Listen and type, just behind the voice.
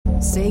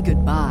Say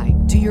goodbye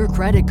to your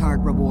credit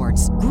card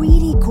rewards.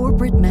 Greedy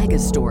corporate mega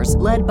stores,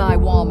 led by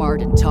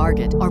Walmart and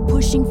Target, are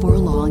pushing for a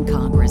law in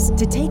Congress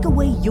to take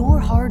away your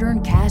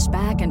hard-earned cash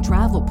back and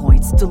travel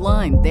points to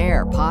line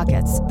their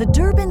pockets. The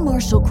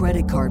Durbin-Marshall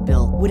credit card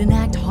bill would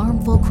enact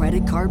harmful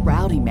credit card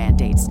routing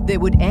mandates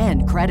that would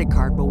end credit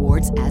card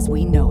rewards as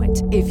we know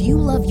it. If you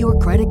love your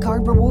credit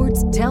card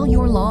rewards, tell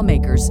your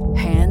lawmakers,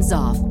 hands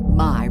off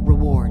my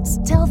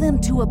rewards. Tell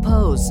them to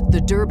oppose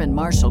the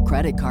Durbin-Marshall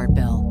credit card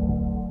bill.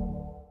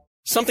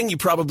 Something you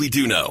probably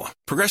do know.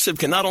 Progressive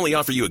can not only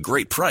offer you a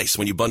great price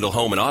when you bundle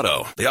home and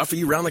auto, they offer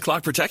you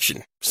round-the-clock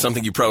protection.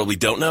 Something you probably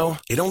don't know,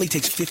 it only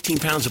takes 15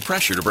 pounds of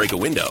pressure to break a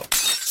window.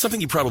 Something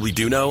you probably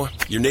do know,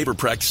 your neighbor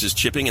practices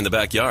chipping in the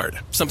backyard.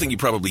 Something you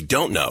probably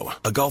don't know,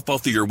 a golf ball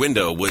through your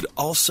window would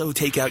also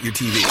take out your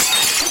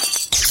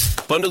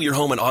TV. Bundle your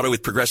home and auto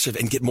with Progressive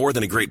and get more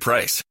than a great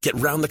price. Get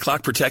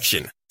round-the-clock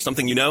protection.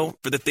 Something you know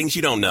for the things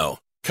you don't know.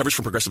 Coverage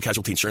from Progressive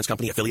Casualty Insurance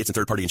Company, affiliates, and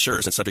third-party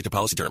insurers and subject to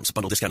policy terms.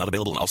 Bundle discount not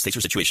available in all states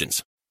or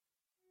situations.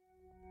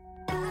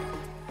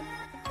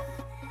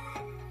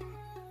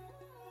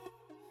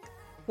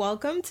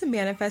 Welcome to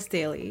Manifest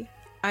Daily.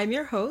 I'm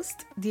your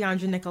host,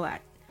 Deandra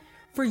Nicolette.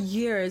 For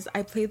years,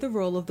 I played the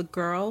role of the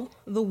girl,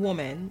 the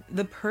woman,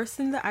 the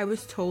person that I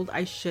was told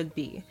I should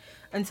be,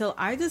 until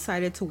I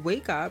decided to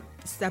wake up,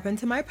 step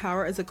into my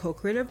power as a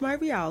co-creator of my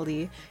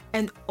reality,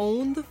 and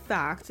own the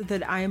fact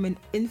that I am an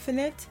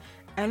infinite,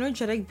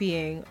 energetic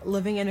being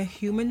living in a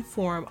human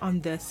form on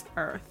this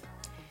earth.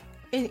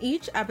 In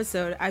each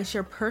episode, I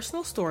share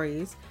personal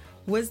stories,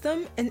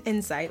 wisdom, and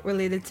insight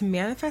related to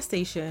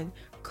manifestation,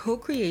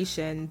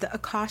 co-creation, the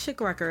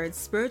Akashic records,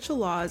 spiritual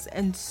laws,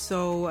 and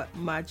so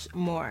much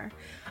more.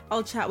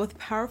 I'll chat with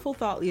powerful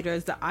thought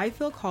leaders that I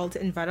feel called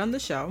to invite on the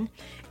show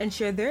and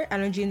share their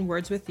energy and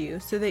words with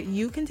you so that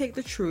you can take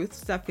the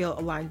truths that feel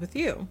aligned with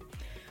you.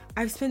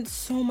 I've spent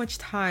so much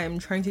time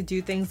trying to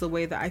do things the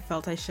way that I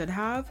felt I should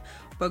have,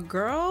 but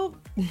girl,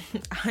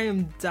 I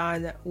am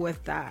done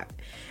with that.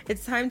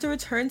 It's time to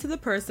return to the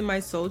person my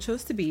soul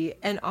chose to be,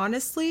 and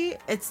honestly,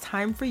 it's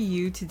time for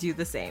you to do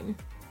the same.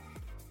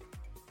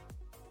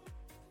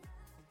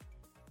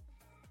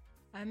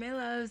 Hi, my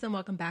loves, and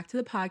welcome back to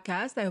the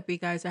podcast. I hope you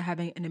guys are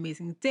having an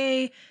amazing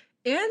day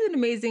and an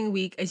amazing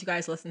week as you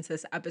guys listen to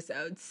this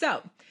episode.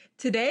 So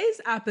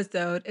today's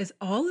episode is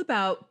all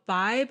about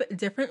 5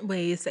 different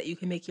ways that you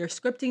can make your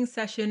scripting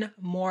session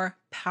more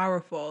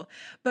powerful.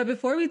 But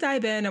before we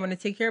dive in, I want to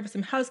take care of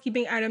some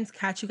housekeeping items,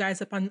 catch you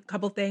guys up on a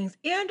couple things,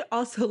 and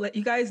also let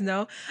you guys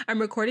know I'm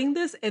recording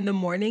this in the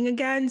morning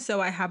again.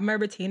 So I have my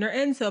retainer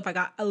in. So if I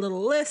got a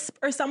little lisp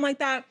or something like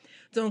that,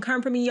 don't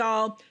come for me,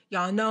 y'all.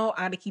 Y'all know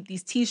I gotta keep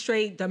these teeth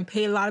straight. Done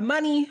paid a lot of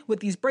money with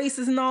these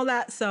braces and all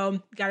that.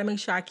 So gotta make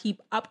sure I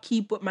keep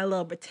upkeep with my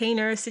little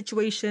retainer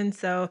situation.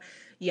 So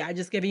yeah,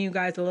 just giving you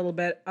guys a little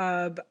bit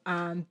of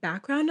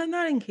background on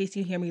that in case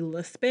you hear me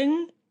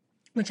lisping,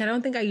 which I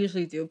don't think I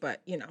usually do,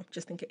 but you know,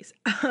 just in case.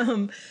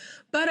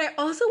 But I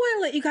also want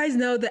to let you guys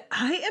know that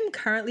I am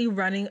currently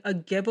running a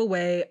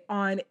giveaway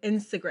on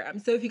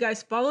Instagram. So if you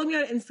guys follow me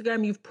on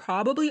Instagram, you've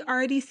probably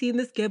already seen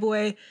this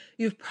giveaway.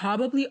 You've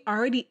probably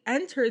already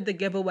entered the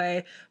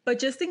giveaway, but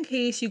just in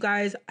case you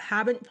guys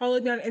haven't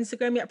followed me on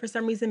Instagram yet for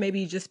some reason,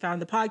 maybe you just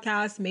found the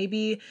podcast,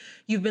 maybe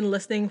you've been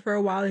listening for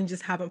a while and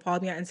just haven't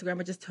followed me on Instagram,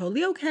 which is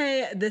totally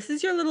okay. This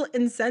is your little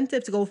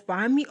incentive to go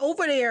find me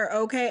over there,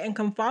 okay? And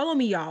come follow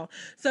me, y'all.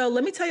 So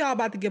let me tell y'all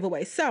about the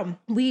giveaway. So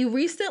we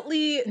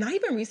recently, not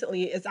even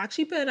recently, it's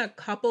actually been a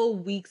couple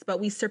weeks, but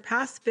we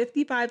surpassed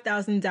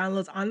 55,000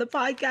 downloads on the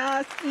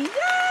podcast. Yay!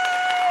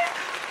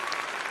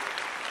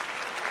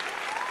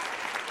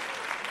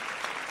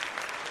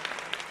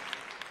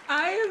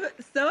 I am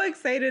so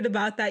excited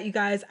about that, you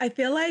guys. I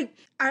feel like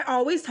I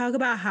always talk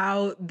about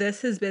how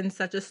this has been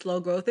such a slow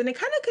growth, and it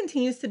kind of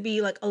continues to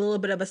be like a little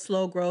bit of a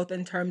slow growth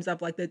in terms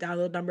of like the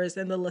download numbers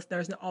and the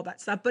listeners and all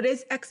that stuff, but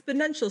it's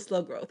exponential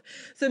slow growth.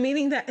 So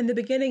meaning that in the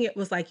beginning, it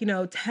was like, 10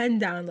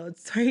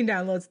 downloads, 20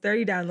 downloads,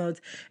 30 downloads,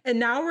 and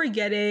now we're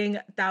getting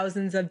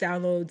thousands of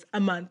downloads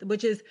a month,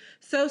 which is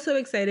so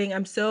exciting.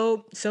 I'm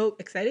so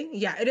exciting.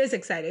 Yeah, it is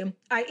exciting.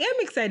 I am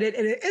excited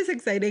and it is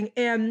exciting.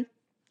 And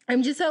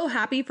I'm just so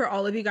happy for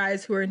all of you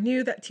guys who are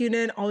new that tune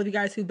in, all of you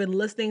guys who've been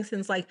listening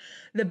since like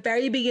the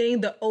very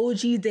beginning, the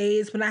OG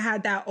days when I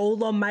had that old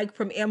little mic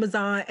from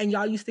Amazon and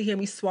y'all used to hear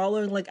me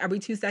swallowing like every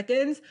 2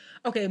 seconds.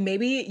 Okay,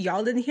 maybe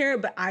y'all didn't hear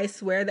it, but I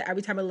swear that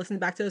every time I listened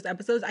back to those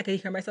episodes, I could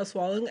hear myself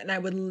swallowing and I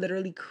would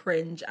literally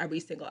cringe every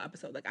single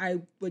episode. Like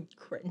I would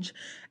cringe.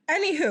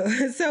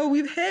 Anywho, so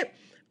we've hit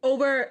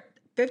over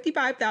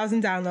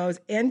 55,000 downloads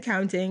and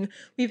counting.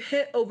 We've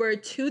hit over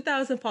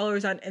 2,000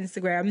 followers on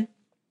Instagram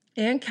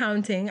and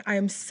counting. I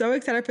am so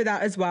excited for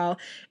that as well.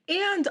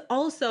 And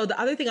also the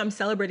other thing I'm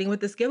celebrating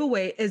with this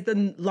giveaway is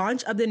the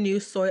launch of the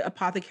new Soy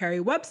Apothecary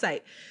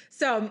website.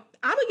 So I'm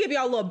gonna give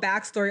y'all a little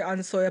backstory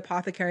on Soy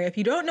Apothecary. If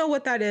you don't know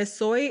what that is,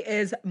 soy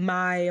is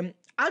my,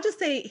 I'll just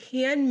say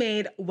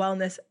handmade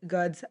wellness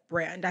goods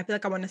brand. I feel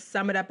like I want to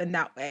sum it up in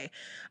that way.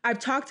 I've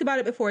talked about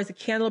it before as a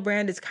candle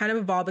brand. It's kind of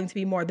evolving to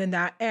be more than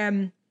that.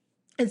 And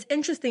It's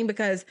interesting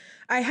because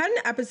I had an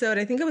episode,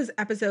 I think it was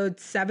episode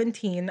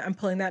 17. I'm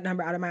pulling that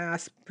number out of my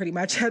ass pretty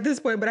much at this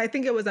point, but I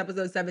think it was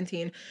episode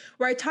 17,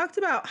 where I talked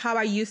about how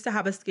I used to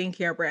have a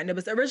skincare brand. It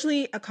was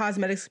originally a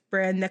cosmetics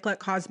brand, Nicolette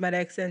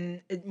Cosmetics,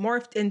 and it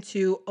morphed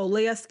into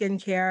Olea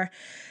Skincare.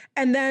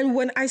 And then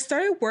when I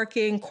started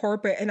working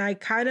corporate and I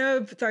kind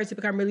of started to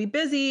become really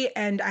busy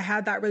and I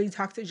had that really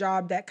toxic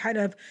job that kind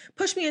of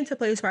pushed me into a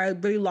place where I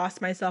really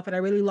lost myself and I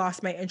really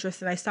lost my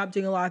interest and I stopped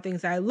doing a lot of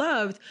things that I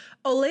loved,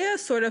 Olea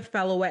sort of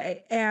fell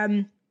away.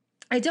 And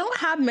I don't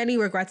have many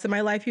regrets in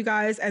my life, you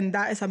guys, and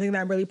that is something that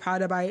I'm really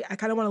proud of. I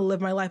kind of want to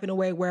live my life in a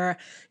way where,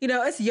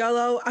 it's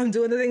YOLO. I'm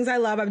doing the things I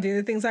love. I'm doing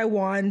the things I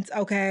want,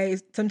 okay?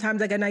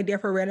 Sometimes I get an idea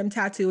for a random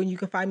tattoo and you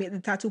can find me at the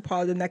tattoo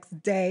parlor the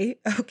next day,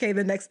 okay,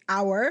 the next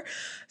hour.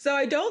 So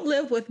I don't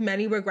live with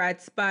many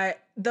regrets,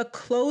 but the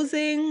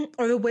closing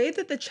or the way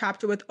that the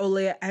chapter with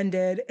Olea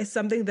ended is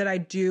something that I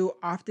do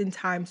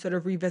oftentimes sort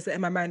of revisit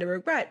in my mind and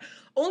regret,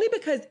 only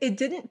because it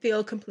didn't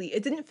feel complete.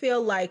 It didn't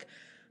feel like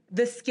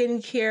the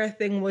skincare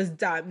thing was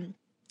done.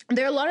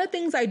 There are a lot of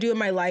things I do in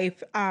my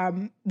life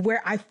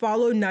where I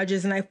follow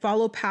nudges and I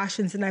follow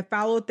passions and I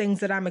follow things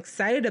that I'm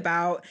excited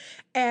about.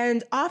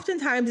 And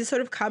oftentimes it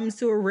sort of comes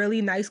to a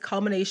really nice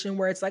culmination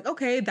where it's like,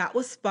 okay, that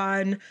was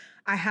fun.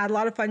 I had a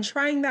lot of fun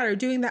trying that or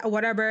doing that or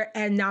whatever.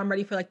 And now I'm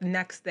ready for like the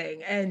next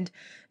thing. And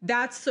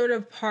that's sort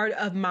of part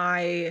of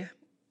my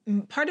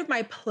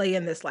play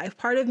in this life,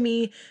 part of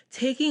me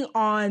taking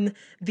on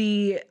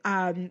the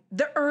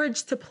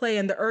urge to play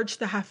and the urge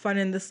to have fun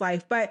in this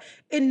life. But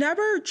it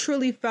never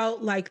truly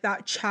felt like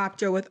that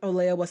chapter with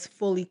Olea was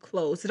fully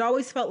closed. It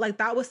always felt like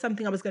that was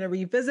something I was going to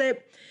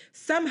revisit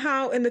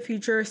somehow in the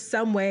future,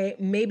 some way,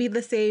 maybe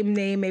the same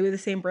name, maybe the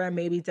same brand,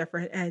 maybe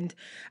different. And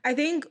I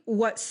think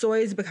what Soy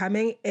is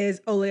becoming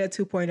is Olea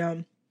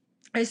 2.0.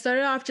 I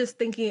started off just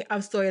thinking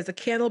of Soy as a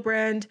candle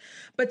brand,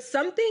 but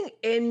something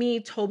in me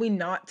told me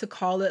not to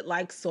call it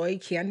like soy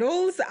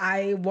candles.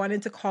 I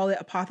wanted to call it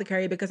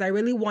apothecary because I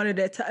really wanted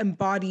it to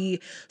embody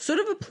sort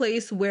of a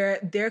place where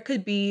there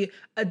could be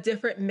a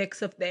different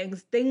mix of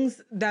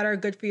things that are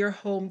good for your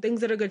home, things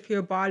that are good for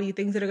your body,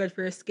 things that are good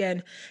for your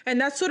skin. And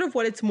that's sort of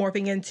what it's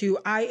morphing into.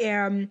 I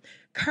am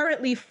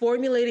currently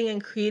formulating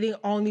and creating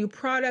all new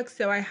products.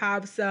 So I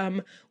have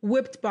some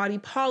whipped body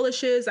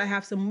polishes. I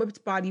have some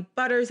whipped body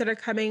butters that are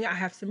coming. I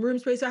have some room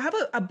spray. So I have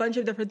a bunch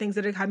of different things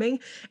that are coming.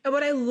 And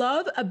what I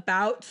love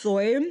about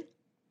Soy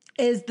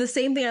is the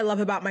same thing I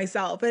love about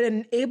myself. It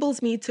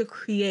enables me to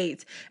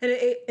create and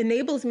it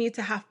enables me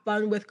to have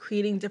fun with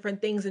creating different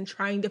things and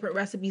trying different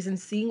recipes and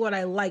seeing what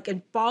I like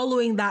and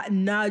following that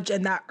nudge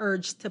and that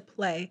urge to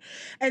play.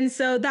 And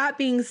so that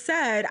being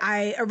said,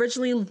 I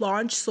originally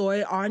launched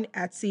Soy on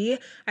Etsy,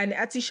 an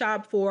Etsy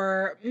shop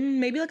for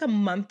maybe like a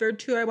month or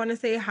two. I want to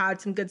say had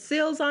some good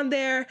sales on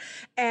there.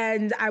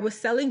 And I was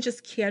selling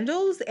just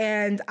candles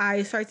and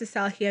I started to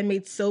sell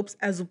handmade soaps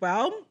as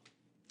well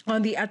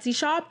on the Etsy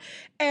shop.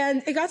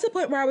 And it got to the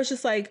point where I was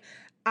just like,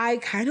 I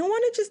kind of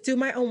want to just do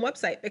my own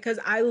website because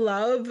I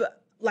love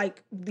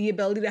like the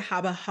ability to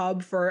have a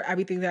hub for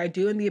everything that I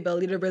do and the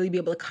ability to really be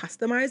able to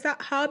customize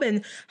that hub,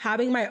 and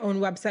having my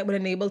own website would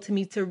enable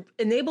me to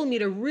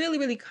really,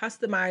 really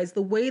customize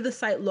the way the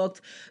site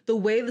looked, the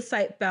way the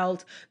site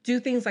felt, do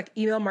things like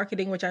email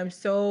marketing, which I'm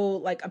so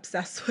like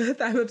obsessed with.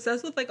 I'm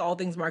obsessed with like all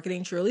things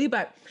marketing truly,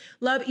 but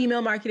love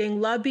email marketing,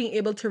 love being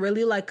able to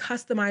really like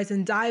customize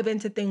and dive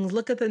into things,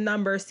 look at the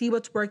numbers, see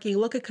what's working,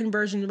 look at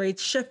conversion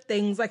rates, shift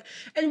things like,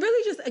 and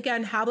really just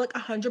again, have like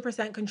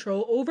 100%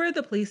 control over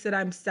the place that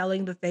I'm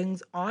selling the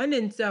things on.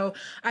 And so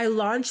I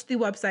launched the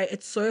website.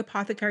 It's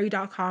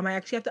soyapothecary.com. I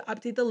actually have to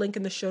update the link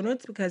in the show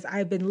notes because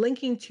I've been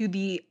linking to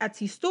the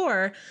Etsy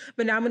store,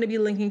 but now I'm going to be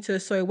linking to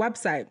the Soy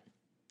website.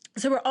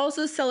 So we're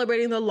also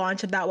celebrating the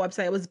launch of that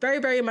website. It was very,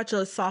 very much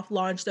a soft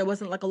launch. There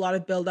wasn't like a lot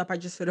of build up. I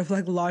just sort of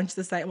like launched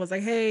the site and was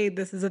like, hey,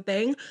 this is a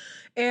thing.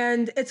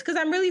 And it's because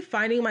I'm really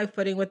finding my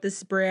footing with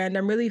this brand.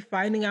 I'm really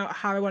finding out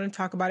how I want to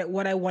talk about it,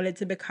 what I want it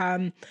to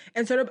become,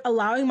 and sort of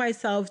allowing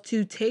myself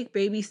to take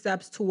baby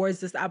steps towards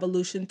this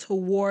evolution,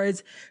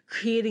 towards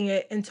creating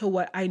it into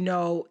what I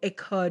know it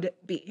could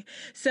be.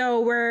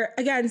 So we're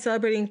again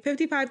celebrating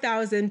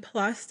 55,000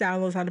 plus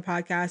downloads on the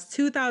podcast,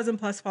 2,000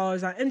 plus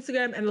followers on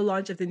Instagram, and the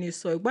launch of the new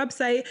Soy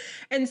website.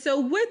 And so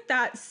with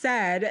that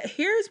said,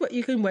 here's what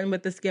you can win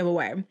with this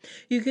giveaway.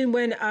 You can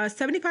win a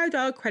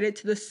 $75 credit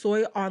to the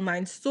Soy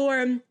online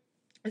store.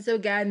 And so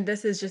again,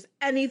 this is just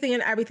anything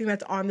and everything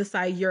that's on the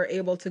site. You're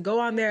able to go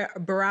on there,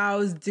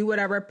 browse, do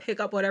whatever, pick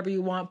up whatever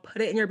you want,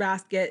 put it in your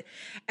basket,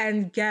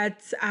 and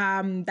get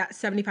that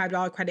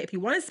 $75 credit. If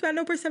you want to spend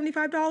over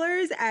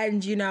 $75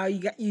 and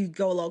you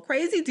go a little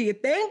crazy, do you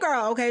think,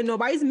 girl? Okay,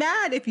 nobody's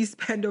mad if you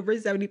spend over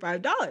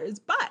 $75,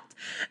 but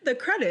the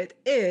credit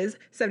is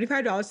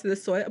 $75 to the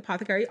Soy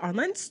Apothecary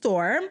online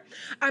store.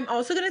 I'm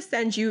also going to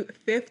send you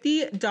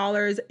 $50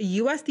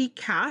 USD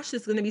cash.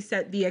 It's going to be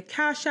sent via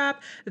Cash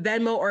App,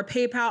 Venmo, or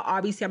PayPal.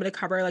 Obviously, I'm going to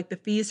cover like the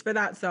fees for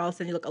that. So I'll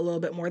send you like a little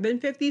bit more than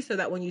 50 so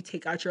that when you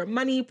take out your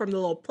money from the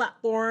little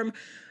platform,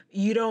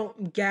 you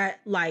don't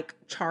get like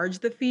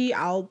charged the fee.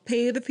 I'll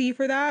pay the fee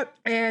for that.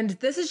 And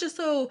this is just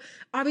so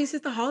obviously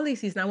it's the holiday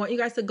season. I want you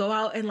guys to go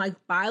out and like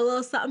buy a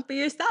little something for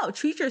yourself,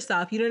 treat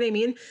yourself. You know what I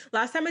mean?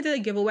 Last time I did a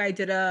giveaway, I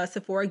did a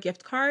Sephora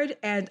gift card,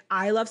 and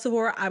I love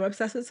Sephora. I'm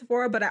obsessed with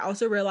Sephora, but I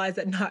also realized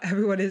that not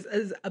everyone is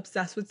as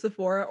obsessed with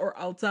Sephora or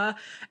Ulta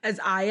as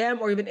I am,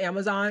 or even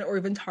Amazon or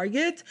even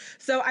Target.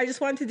 So I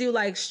just wanted to do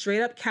like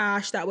straight up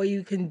cash. That way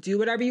you can do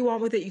whatever you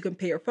want with it. You can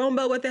pay your phone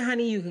bill with it,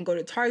 honey. You can go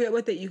to Target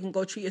with it. You can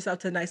go treat yourself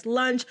to a nice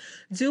lunch.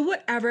 Do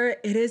whatever.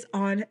 It is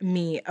on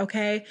me,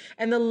 okay?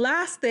 And the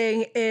last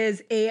thing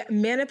is a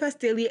Manifest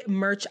Daily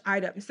merch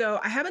item. So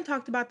I haven't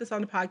talked about this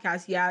on the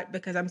podcast yet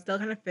because I'm still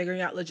kind of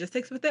figuring out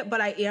logistics with it,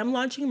 but I am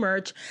launching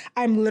merch.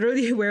 I'm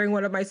literally wearing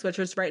one of my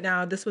sweatshirts right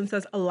now. This one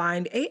says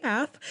Aligned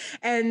AF,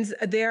 and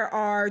there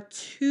are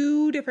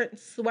 2 different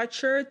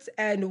sweatshirts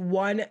and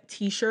 1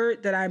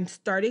 t-shirt that I'm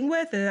starting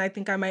with, and I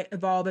think I might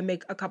evolve and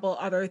make a couple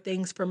other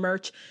things for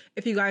merch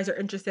if you guys are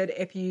interested,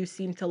 if you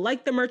seem to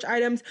like the merch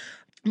items.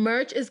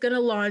 Merch is going to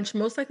launch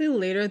most likely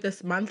later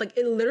this month. Like,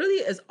 it literally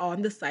is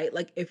on the site.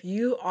 Like, if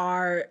you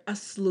are a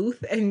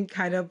sleuth and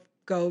kind of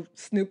go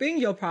snooping,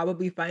 you'll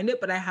probably find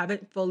it, but I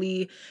haven't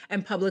fully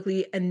and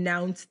publicly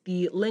announced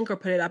the link or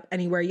put it up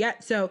anywhere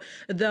yet. So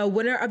the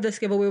winner of this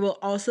giveaway will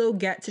also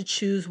get to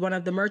choose one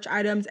of the merch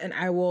items, and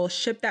I will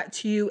ship that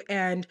to you.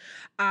 And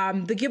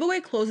the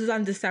giveaway closes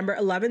on December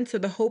 11th. So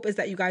the hope is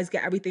that you guys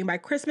get everything by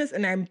Christmas,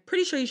 and I'm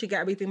pretty sure you should get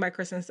everything by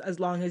Christmas as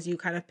long as you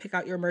kind of pick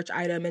out your merch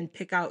item and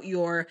pick out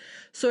your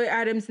soy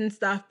items and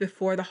stuff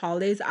before the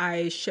holidays.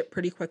 I ship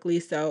pretty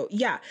quickly. So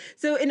yeah.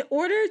 So in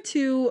order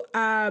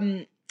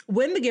to,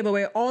 win the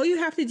giveaway, all you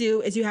have to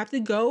do is you have to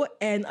go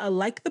and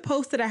like the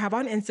post that I have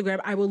on Instagram.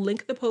 I will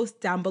link the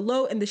post down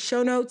below in the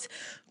show notes.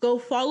 Go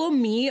follow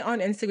me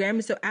on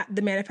Instagram, so at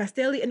The Manifest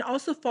Daily, and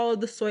also follow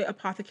the Soy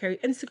Apothecary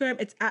Instagram.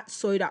 It's at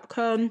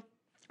soy.co.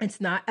 It's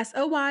not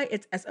SOY,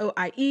 it's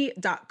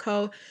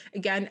SOIE.co.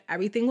 Again,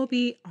 everything will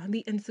be on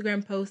the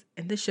Instagram post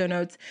in the show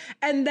notes.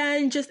 And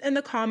then just in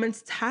the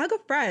comments, tag a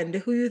friend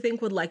who you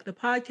think would like the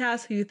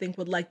podcast, who you think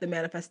would like the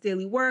Manifest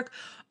Daily work,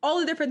 all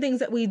the different things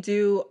that we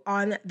do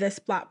on this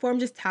platform.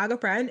 Just tag a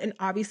friend, and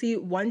obviously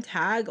 1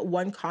 tag,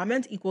 1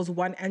 comment equals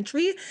 1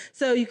 entry.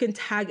 So you can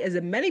tag as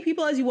many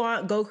people as you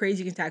want. Go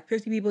crazy. You can tag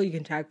 50 people. You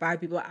can tag 5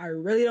 people. I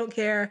really don't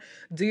care.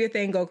 Do your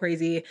thing. Go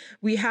crazy.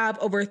 We have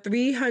over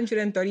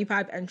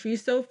 335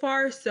 entries so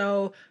far.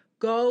 So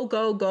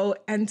go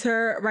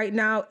enter right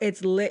now.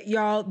 It's lit,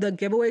 y'all. The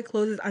giveaway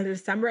closes on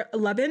December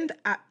 11th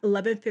at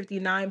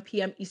 11:59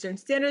 p.m. Eastern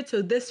Standard.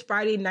 So this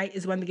Friday night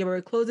is when the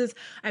giveaway closes.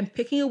 I'm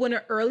picking a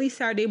winner early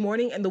Saturday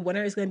morning, and the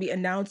winner is going to be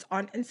announced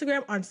on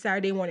Instagram on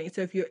Saturday morning.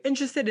 So if you're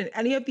interested in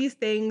any of these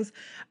things,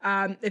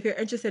 if you're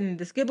interested in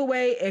this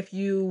giveaway, if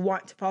you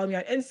want to follow me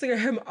on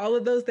Instagram, all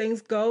of those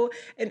things, go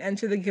and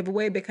enter the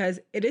giveaway because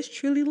it is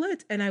truly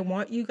lit, and I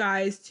want you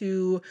guys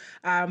to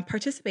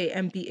participate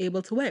and be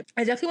able to win.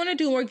 I definitely want to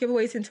do more giveaways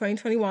in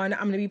 2021. I'm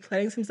going to be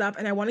planning some stuff,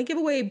 and I want to give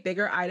away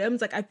bigger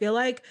items. Like, I feel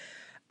like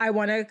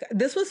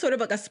this was sort of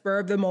like a spur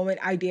of the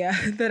moment idea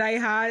that I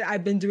had.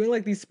 I've been doing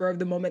like these spur of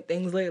the moment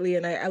things lately,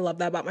 and I love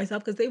that about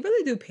myself because they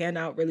really do pan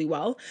out really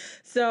well.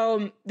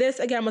 So this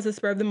again was a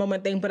spur of the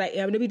moment thing, but I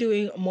am going to be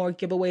doing more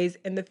giveaways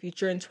in the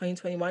future in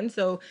 2021.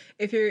 So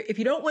if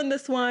you don't win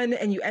this one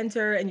and you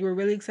enter and you were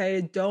really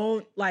excited,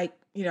 don't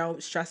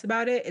stress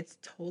about it. It's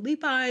totally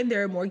fine.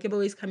 There are more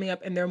giveaways coming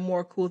up, and there are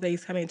more cool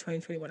things coming in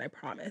 2021, I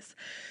promise.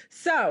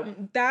 So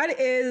that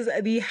is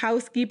the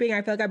housekeeping.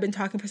 I feel like I've been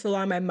talking for so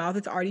long. My mouth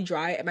is already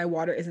dry and my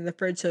water is in the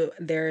fridge. So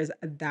there's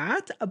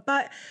that.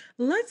 But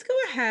let's go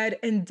ahead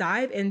and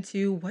dive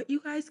into what you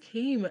guys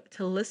came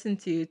to listen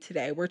to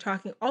today. We're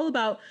talking all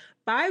about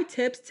 5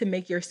 tips to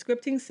make your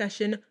scripting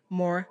session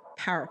more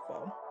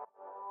powerful.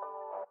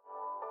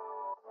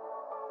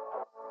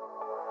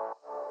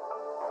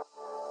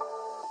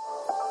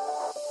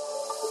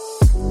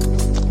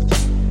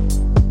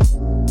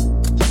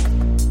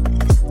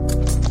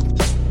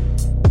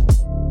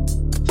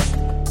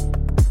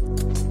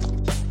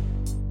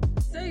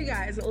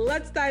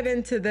 Let's dive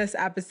into this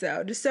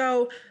episode.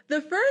 So the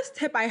first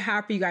tip I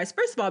have for you guys,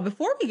 first of all,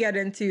 before we get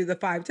into the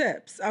 5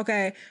 tips,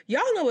 okay,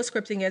 y'all know what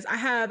scripting is.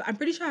 I'm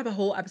pretty sure I have a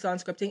whole episode on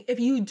scripting. If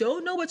you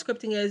don't know what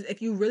scripting is,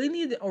 if you really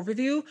need an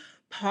overview,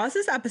 pause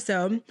this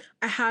episode.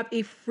 I have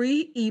a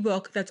free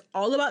ebook that's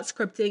all about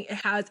scripting. It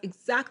has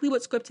exactly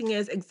what scripting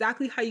is,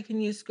 exactly how you can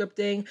use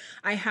scripting.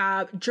 I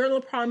have journal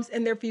prompts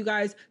in there for you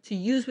guys to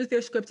use with your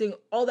scripting,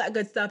 all that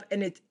good stuff.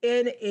 And it's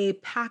in a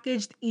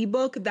packaged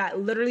ebook that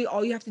literally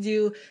all you have to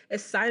do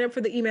is sign up for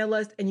the email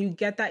list and you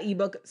get that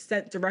ebook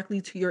sent directly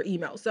to your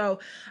email. So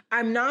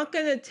I'm not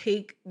going to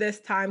take this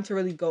time to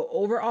really go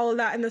over all of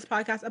that in this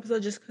podcast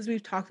episode just because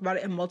we've talked about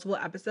it in multiple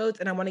episodes,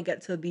 and I want to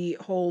get to the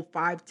whole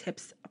 5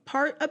 tips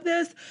part of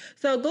this.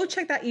 So go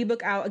check that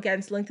ebook out. Again,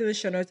 it's linked in the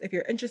show notes if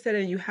you're interested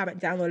and you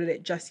haven't downloaded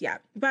it just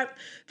yet. But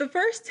the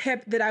first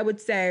tip that I would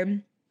say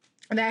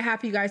that I have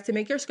for you guys to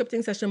make your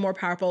scripting session more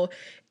powerful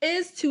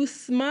is to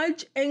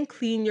smudge and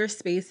clean your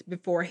space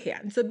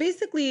beforehand. So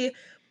basically,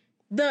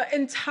 The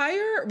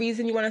entire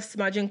reason you want to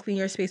smudge and clean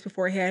your space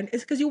beforehand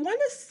is because you want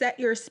to set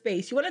your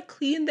space. You want to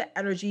clean the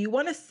energy. You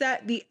want to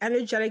set the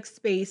energetic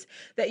space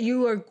that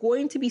you are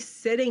going to be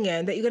sitting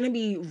in, that you're going to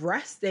be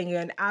resting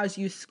in as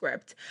you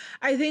script.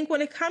 I think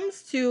when it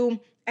comes to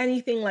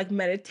anything like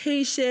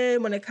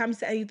meditation, when it comes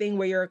to anything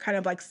where you're kind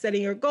of like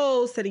setting your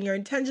goals, setting your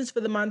intentions for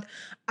the month,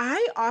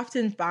 I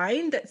often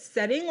find that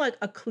setting like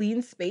a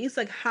clean space,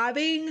 like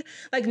having,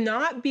 like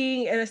not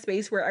being in a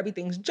space where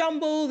everything's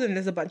jumbled and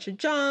there's a bunch of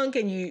junk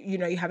and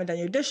you haven't done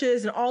your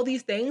dishes and all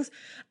these things,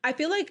 I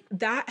feel like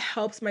that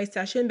helps my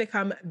session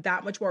become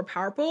that much more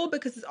powerful,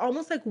 because it's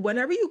almost like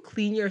whenever you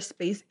clean your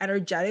space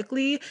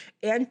energetically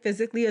and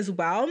physically as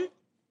well,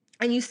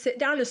 and you sit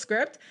down to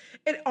script,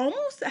 it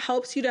almost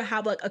helps you to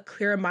have like a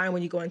clearer mind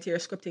when you go into your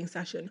scripting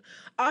session.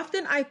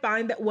 Often I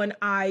find that when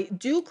I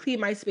do clean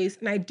my space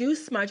and I do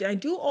smudge and I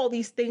do all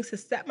these things to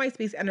set my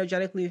space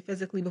energetically and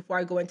physically before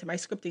I go into my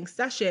scripting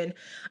session,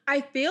 I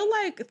feel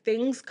like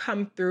things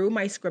come through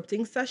my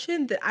scripting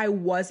session that I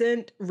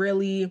wasn't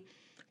really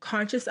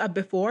conscious of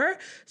before.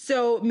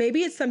 So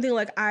maybe it's something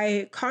like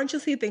I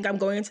consciously think I'm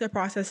going into the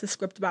process to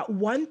script about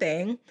one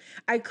thing.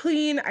 I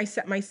clean, I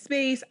set my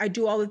space, I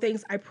do all the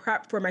things, I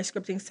prep for my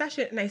scripting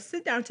session, and I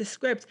sit down to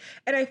script.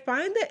 And I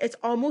find that it's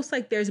almost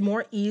like there's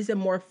more ease and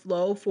more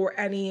flow for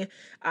any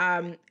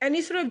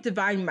sort of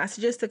divine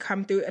messages to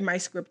come through in my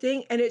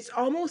scripting. And it's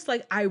almost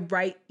like I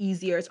write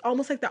easier. It's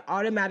almost like the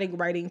automatic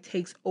writing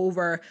takes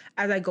over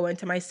as I go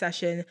into my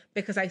session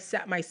because I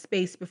set my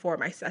space before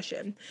my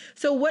session.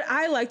 So what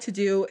I like to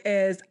do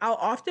is I'll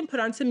often put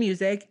on some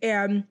music,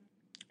 and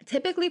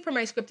typically for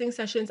my scripting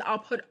sessions, I'll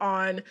put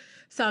on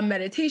some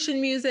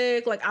meditation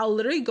music. Like I'll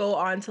literally go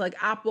on to like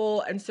Apple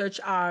and search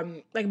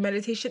like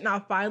meditation, and I'll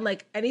find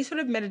like any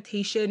sort of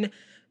meditation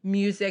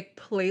music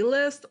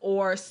playlist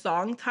or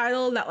song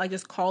title that like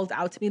just calls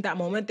out to me that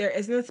moment. There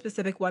isn't a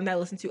specific one that I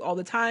listen to all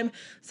the time.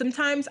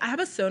 Sometimes I have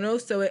a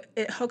Sonos, so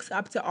it hooks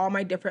up to all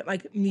my different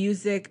like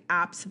music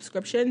app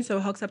subscriptions. So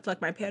it hooks up to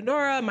like my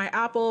Pandora, my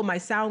Apple, my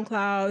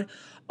SoundCloud,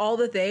 all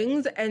the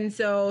things. And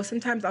so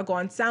sometimes I'll go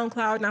on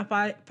SoundCloud and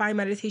I'll find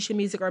meditation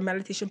music or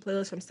meditation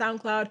playlist from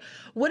SoundCloud.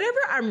 Whatever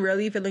I'm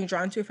really feeling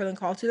drawn to, feeling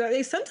called to that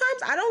day.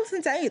 Sometimes I don't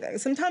listen to anything.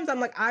 Sometimes I'm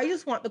like, I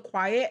just want the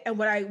quiet. And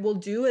what I will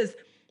do is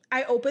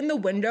I open the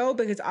window,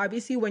 because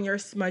obviously when you're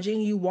smudging,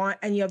 you want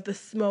any of the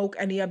smoke,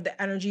 any of the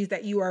energies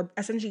that you are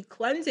essentially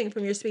cleansing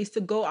from your space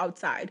to go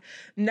outside.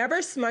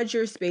 Never smudge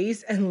your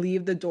space and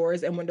leave the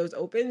doors and windows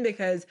open,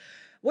 because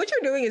what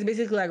you're doing is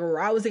basically like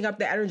rousing up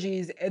the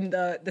energies in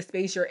the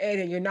space you're in,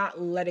 and you're not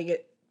letting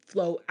it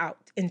flow out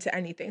into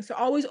anything. So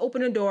always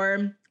open a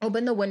door,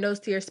 open the windows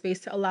to your space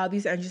to allow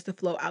these energies to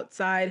flow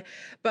outside.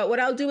 But what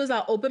I'll do is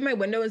I'll open my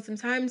window, and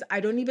sometimes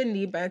I don't even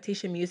need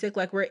meditation music.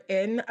 Like we're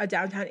in a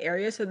downtown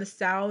area, so the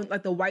sound,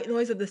 like the white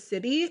noise of the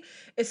city,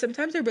 is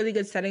sometimes a really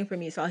good setting for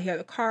me. So I'll hear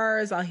the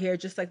cars, I'll hear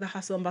just like the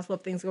hustle and bustle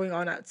of things going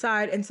on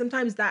outside. And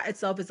sometimes that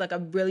itself is like a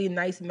really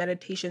nice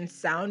meditation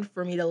sound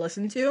for me to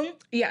listen to.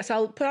 Yeah, so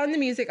I'll put on the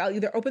music, I'll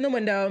either open the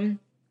window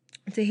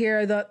to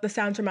hear the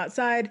sounds from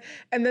outside,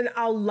 and then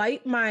I'll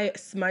light my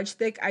smudge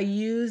stick. I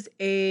use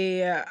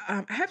I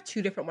have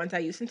two different ones I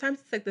use. Sometimes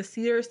it's like the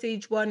cedar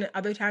sage one, and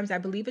other times I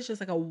believe it's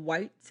just like a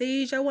white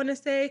sage, I want to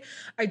say.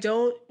 I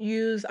don't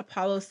use a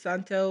Palo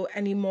Santo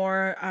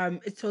anymore.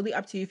 It's totally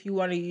up to you if you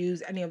want to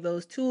use any of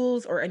those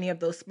tools or any of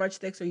those smudge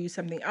sticks or use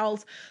something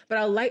else. But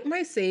I'll light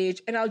my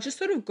sage and I'll just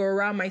sort of go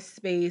around my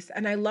space,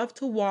 and I love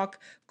to walk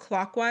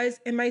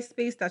clockwise in my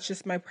space. That's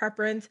just my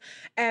preference.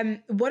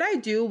 And what I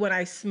do when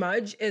I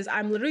smudge is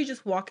I'm literally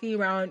just walking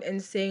around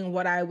and saying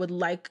what I would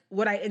like,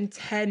 what I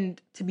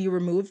intend to be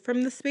removed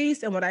from the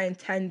space and what I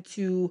intend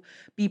to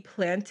be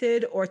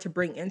planted or to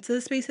bring into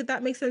the space, if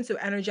that makes sense. So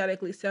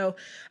energetically. So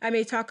I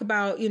may talk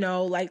about,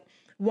 like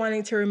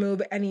wanting to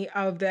remove any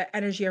of the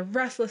energy of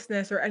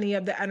restlessness or any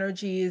of the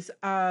energies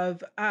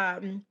of,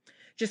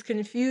 just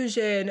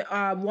confusion,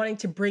 wanting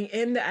to bring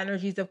in the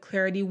energies of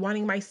clarity,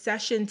 wanting my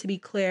session to be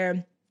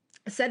clear,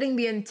 setting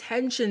the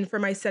intention for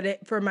my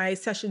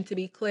session to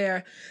be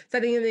clear,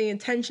 setting the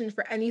intention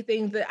for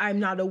anything that I'm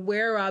not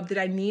aware of that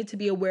I need to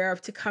be aware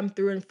of to come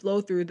through and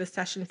flow through the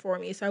session for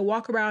me. So I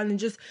walk around and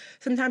just,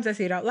 sometimes I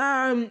say it out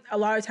loud. A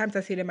lot of times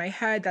I say it in my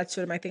head. That's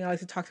sort of my thing. I like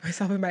to talk to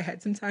myself in my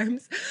head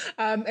sometimes.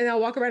 And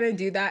I'll walk around and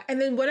do that. And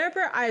then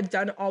whenever I've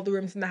done all the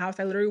rooms in the house,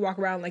 I literally walk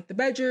around like the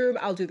bedroom,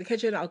 I'll do the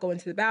kitchen, I'll go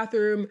into the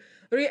bathroom,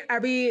 literally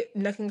every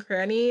nook and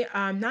cranny,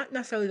 not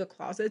necessarily the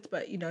closets,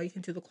 but you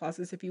can do the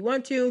closets if you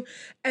want to.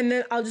 And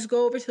then I'll just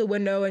go over to the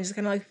window and just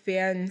kind of like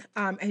fan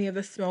any of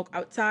the smoke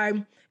outside.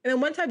 And then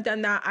once I've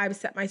done that, I've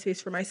set my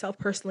space for myself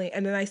personally.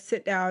 And then I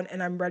sit down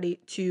and I'm ready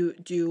to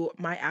do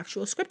my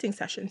actual scripting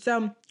session.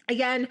 So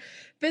again,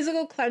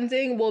 physical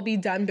cleansing will be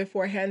done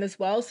beforehand as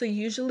well. So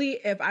usually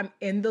if I'm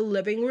in the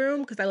living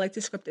room, because I like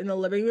to script in the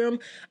living room,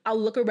 I'll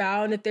look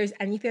around if there's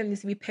anything that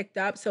needs to be picked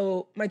up.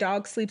 So my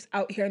dog sleeps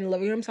out here in the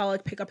living room. So I'll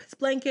like pick up his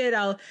blanket,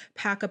 I'll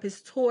pack up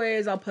his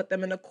toys, I'll put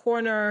them in a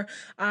corner.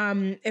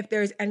 If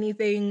there's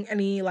anything,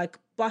 any like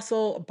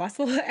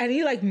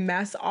any like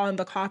mess on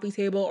the coffee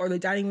table or the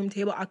dining room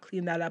table, I'll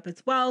clean that up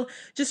as well.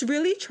 Just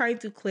really trying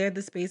to clear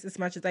the space as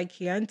much as I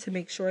can to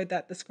make sure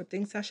that the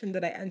scripting session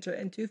that I enter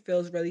into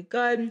feels really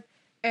good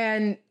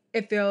and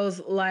it feels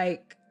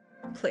like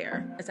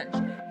clear,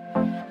 essentially.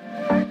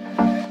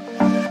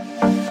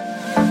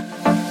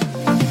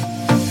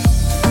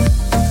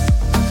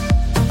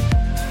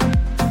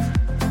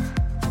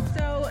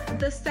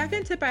 The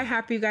second tip I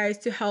have for you guys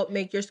to help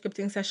make your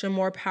scripting session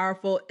more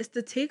powerful is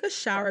to take a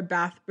shower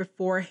bath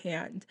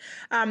beforehand.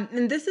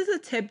 And this is a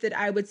tip that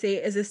I would say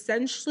is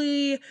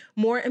essentially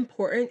more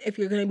important if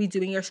you're going to be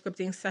doing your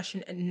scripting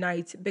session at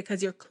night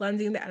because you're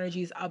cleansing the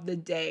energies of the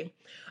day.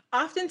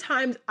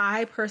 Oftentimes,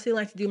 I personally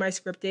like to do my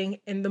scripting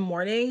in the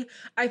morning.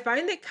 I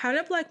find it kind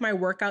of like my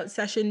workout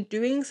session.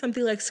 Doing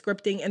something like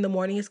scripting in the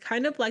morning is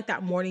kind of like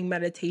that morning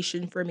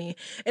meditation for me.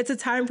 It's a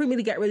time for me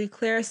to get really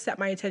clear, set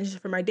my intentions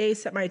for my day,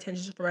 set my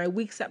intentions for my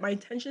week, set my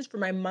intentions for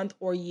my month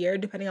or year,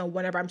 depending on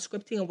whenever I'm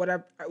scripting and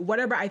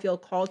whatever I feel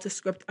called to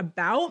script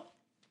about.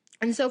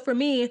 And so for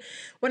me,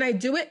 when I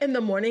do it in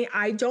the morning,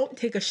 I don't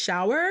take a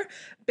shower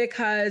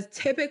because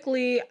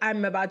typically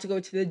I'm about to go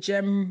to the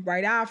gym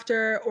right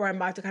after, or I'm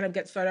about to kind of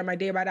get started on my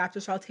day right after.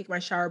 So I'll take my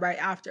shower right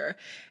after.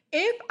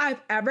 If I've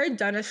ever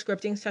done a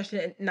scripting session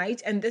at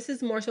night, and this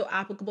is more so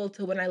applicable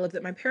to when I lived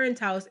at my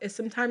parents' house, is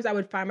sometimes I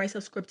would find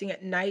myself scripting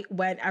at night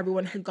when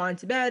everyone had gone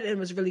to bed and it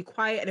was really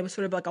quiet and it was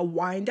sort of like a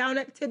wind down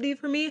activity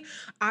for me.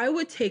 I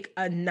would take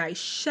a nice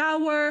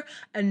shower,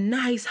 a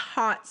nice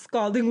hot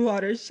scalding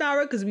water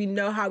shower, because we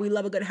know how we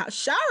love a good hot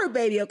shower,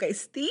 baby. Okay,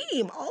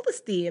 steam, all the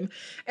steam.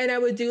 And I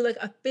would do like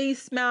a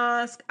face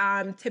mask,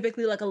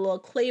 typically like a little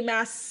clay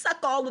mask, suck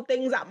all the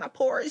things out my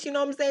pores, you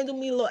know what I'm saying? Do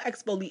me a little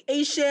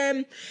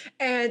exfoliation.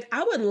 And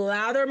I would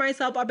lather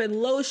myself up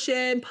in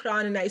lotion, put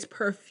on a nice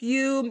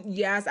perfume.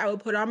 Yes, I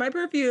would put on my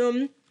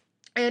perfume.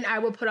 And I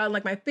would put on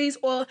like my face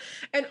oil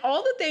and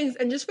all the things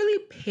and just really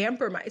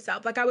pamper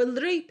myself. Like I would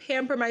literally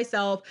pamper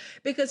myself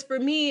because for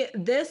me,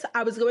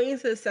 I was going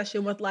into the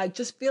session with like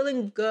just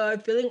feeling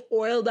good, feeling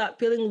oiled up,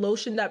 feeling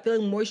lotioned up,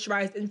 feeling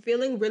moisturized, and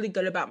feeling really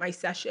good about my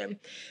session.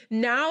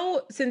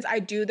 Now, since I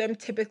do them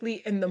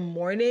typically in the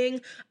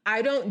morning,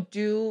 I don't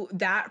do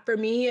that. For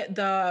me,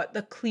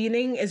 the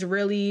cleaning is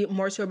really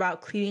more so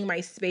about cleaning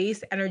my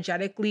space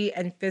energetically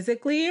and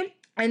physically.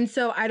 And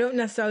so I don't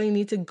necessarily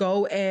need to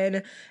go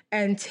in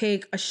and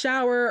take a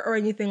shower or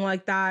anything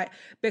like that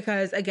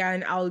because,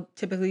 again, I'll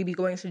typically be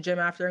going to the gym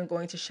after and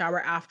going to shower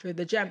after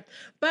the gym.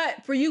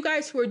 But for you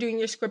guys who are doing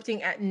your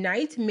scripting at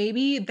night,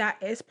 maybe that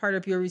is part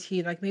of your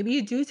routine. Like maybe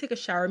you do take a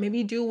shower, maybe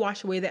you do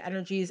wash away the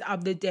energies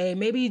of the day,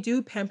 maybe you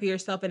do pamper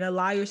yourself and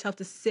allow yourself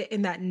to sit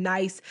in that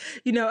nice,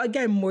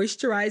 again,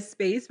 moisturized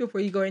space before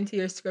you go into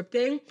your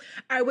scripting.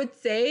 I would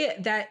say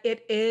that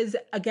it is,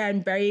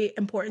 again, very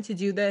important to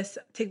do this,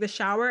 take the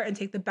shower and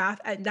take the bath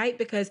at night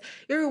because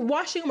you're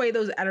washing away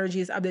those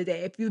energies of the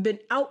day. If you've been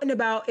out and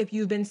about, if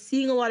you've been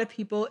seeing a lot of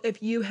people,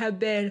 if you have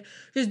been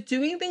just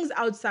doing things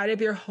outside of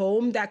your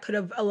home that could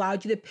have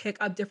allowed you to pick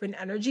up different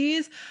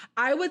energies,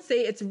 I would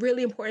say it's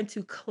really important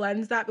to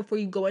cleanse that before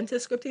you go into a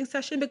scripting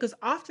session because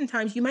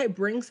oftentimes you might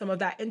bring some of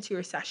that into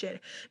your session.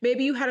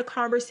 Maybe you had a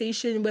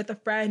conversation with a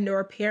friend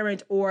or a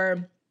parent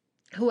or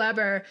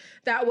whoever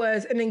that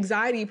was an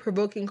anxiety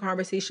provoking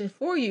conversation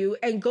for you,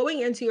 and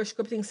going into your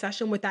scripting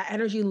session with that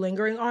energy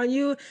lingering on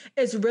you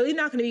is really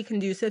not going to be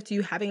conducive to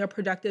you having a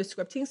productive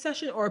scripting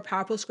session or a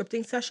powerful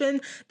scripting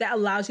session that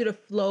allows you to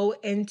flow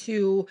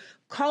into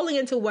calling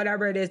into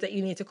whatever it is that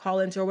you need to call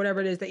into or whatever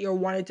it is that you're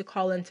wanting to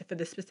call into for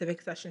this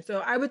specific session.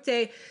 So I would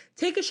say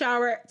take a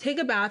shower, take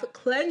a bath,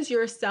 cleanse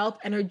yourself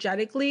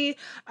energetically.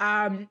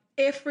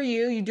 If for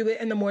you do it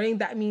in the morning,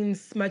 that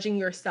means smudging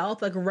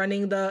yourself, like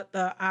running the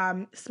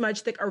smudge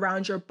stick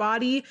around your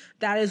body.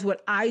 That is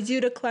what I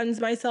do to cleanse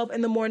myself in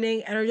the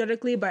morning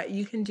energetically, but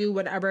you can do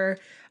whatever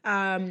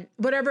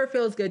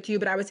feels good to you.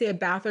 But I would say a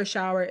bath or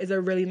shower is a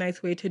really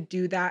nice way to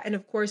do that. And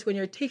of course, when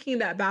you're taking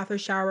that bath or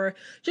shower,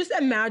 just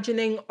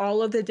imagining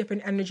all of the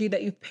different energy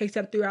that you've picked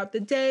up throughout the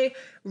day,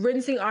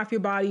 rinsing off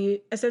your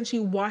body,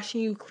 essentially washing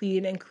you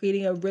clean and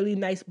creating a really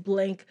nice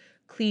blank,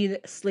 clean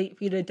slate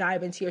for you to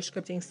dive into your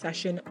scripting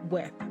session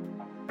with.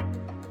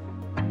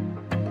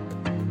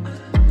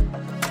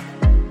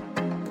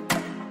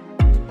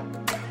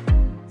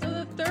 So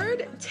the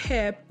third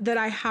tip that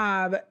I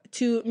have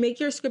to make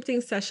your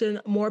scripting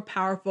session more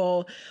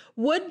powerful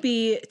would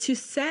be to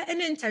set an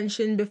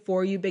intention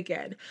before you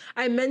begin.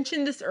 I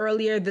mentioned this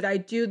earlier that I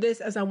do this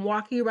as I'm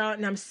walking around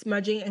and I'm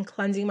smudging and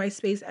cleansing my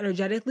space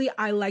energetically.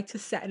 I like to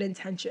set an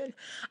intention.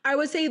 I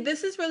would say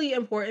this is really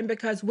important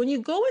because when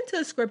you go into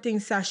a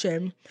scripting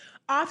session,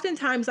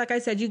 oftentimes, like I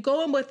said, you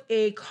go in with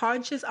a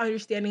conscious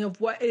understanding of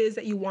what it is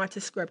that you want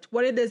to script,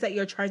 what it is that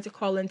you're trying to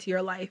call into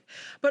your life.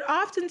 But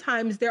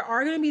oftentimes there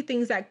are going to be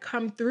things that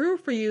come through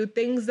for you,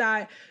 things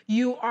that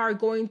you are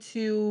going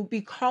to be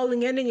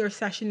calling in your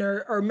session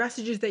or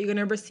messages that you're going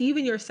to receive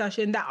in your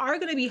session that are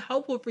going to be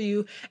helpful for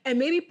you and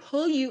maybe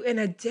pull you in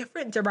a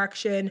different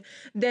direction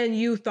than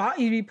you thought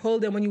you'd be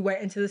pulled in when you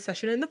went into the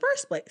session in the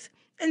first place.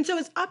 And so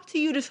it's up to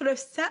you to sort of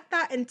set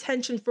that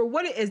intention for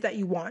what it is that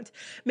you want.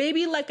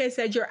 Maybe, like I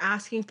said, you're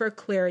asking for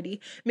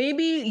clarity.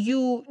 Maybe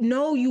you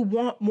know you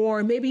want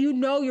more. Maybe you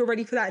know you're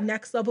ready for that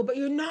next level, but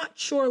you're not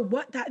sure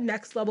what that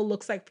next level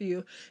looks like for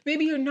you.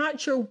 Maybe you're not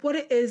sure what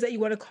it is that you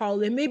want to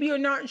call in. Maybe you're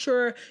not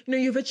sure,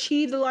 you've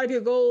achieved a lot of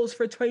your goals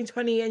for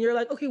 2020 and you're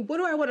like, okay, what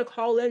do I want to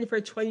call in for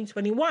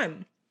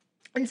 2021?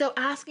 And so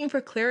asking for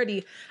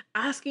clarity,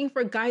 asking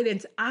for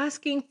guidance,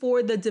 asking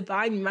for the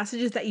divine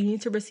messages that you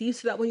need to receive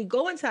so that when you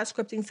go into that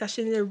scripting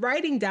session, you're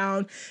writing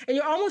down and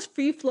you're almost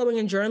free flowing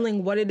and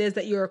journaling what it is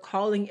that you're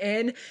calling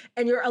in,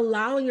 and you're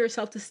allowing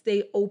yourself to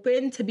stay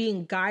open to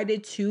being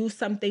guided to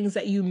some things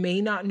that you may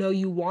not know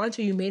you want,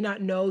 or you may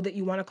not know that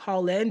you want to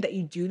call in, that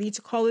you do need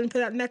to call in for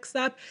that next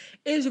step,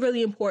 is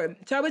really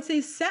important. So I would say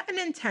set an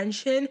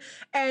intention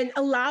and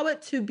allow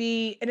it to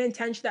be an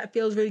intention that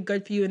feels really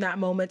good for you in that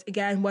moment.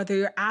 Again, whether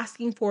you're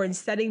asking for and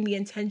setting the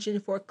intention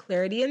for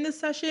clarity in the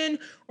session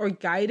or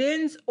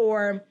guidance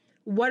or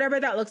whatever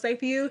that looks like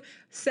for you,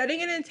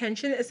 setting an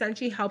intention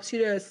essentially helps you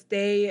to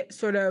stay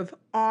sort of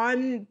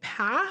on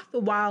path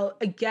while,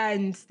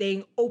 again,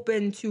 staying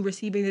open to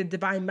receiving the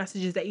divine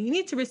messages that you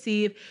need to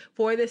receive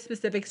for this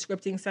specific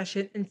scripting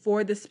session and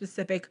for the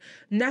specific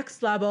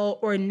next level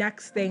or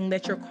next thing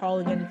that you're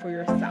calling in for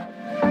yourself.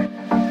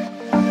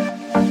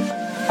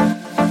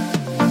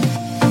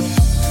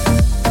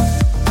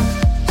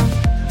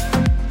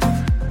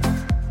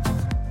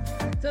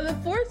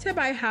 Tip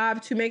I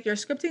have to make your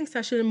scripting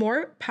session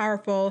more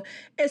powerful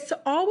is to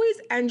always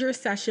end your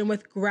session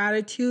with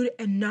gratitude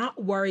and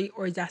not worry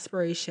or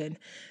desperation.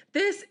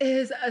 This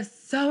is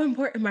so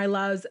important, my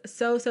loves.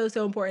 So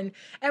important.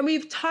 And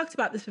we've talked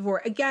about this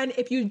before. Again,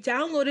 if you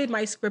downloaded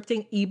my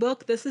scripting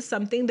ebook, this is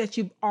something that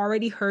you've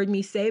already heard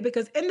me say,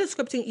 because in the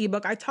scripting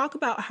ebook, I talk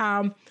about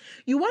how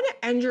you want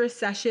to end your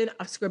session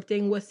of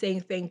scripting with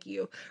saying thank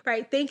you,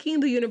 right? Thanking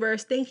the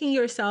universe, thanking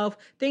yourself,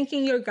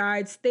 thanking your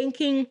guides,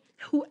 thanking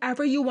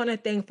whoever you want to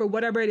thank for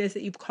whatever it is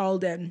that you've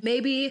called in.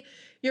 Maybe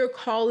you're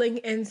calling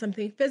in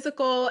something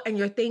physical and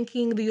you're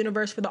thanking the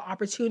universe for the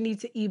opportunity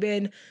to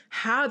even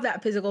have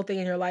that physical thing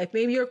in your life.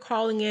 Maybe you're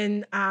calling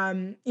in,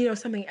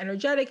 something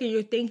energetic and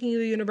you're thanking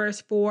the universe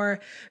for,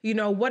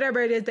 whatever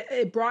it is that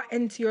it brought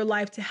into your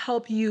life to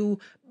help you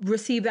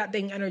receive that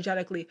thing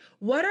energetically.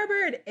 Whatever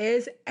it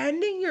is,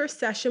 ending your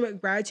session with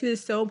gratitude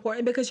is so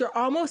important, because you're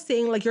almost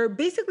saying, like, you're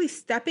basically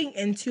stepping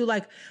into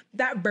like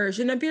that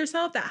version of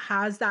yourself that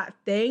has that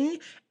thing,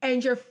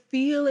 and you're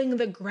feeling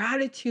the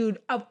gratitude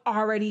of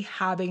already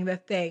having the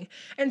thing.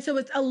 And so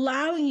it's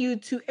allowing you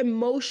to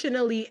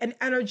emotionally and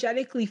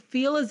energetically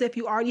feel as if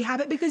you already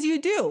have it, because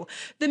you do.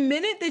 The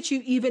minute that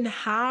you even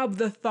have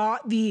the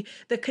thought, the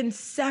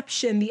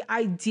conception, the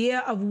idea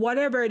of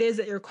whatever it is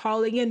that you're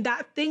calling in,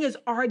 that thing is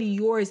already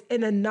yours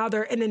in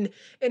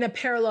a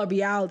parallel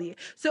reality.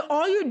 So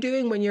all you're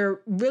doing when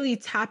you're really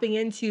tapping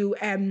into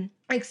and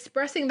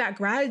expressing that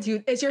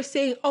gratitude is you're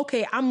saying,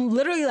 okay, I'm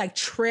literally like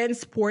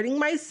transporting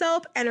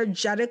myself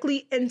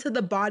energetically into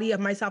the body of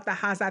myself that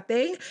has that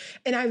thing.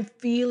 And I'm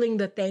feeling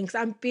the thanks.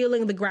 I'm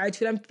feeling the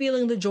gratitude. I'm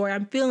feeling the joy.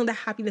 I'm feeling the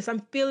happiness. I'm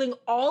feeling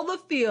all the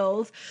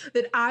feels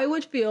that I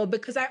would feel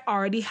because I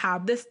already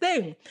have this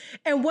thing.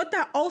 And what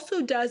that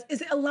also does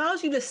is it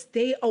allows you to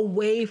stay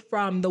away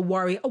from the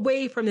worry,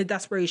 away from the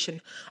desperation.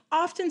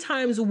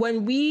 Oftentimes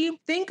when we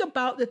think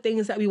about the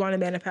things that we want to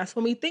manifest,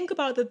 when we think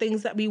about the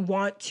things that we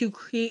want to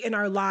create in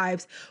our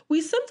lives, we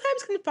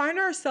sometimes can find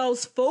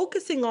ourselves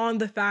focusing on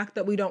the fact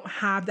that we don't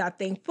have that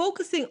thing,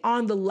 focusing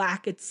on the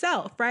lack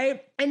itself,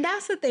 right? And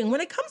that's the thing. When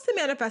it comes to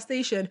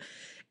manifestation,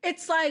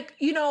 it's like,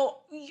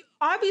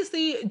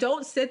 obviously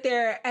don't sit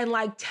there and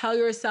like tell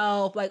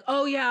yourself like,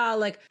 oh yeah,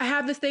 like I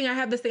have this thing,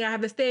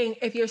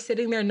 if you're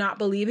sitting there not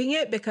believing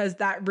it, because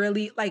that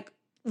really, like,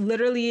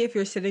 literally, if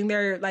you're sitting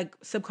there like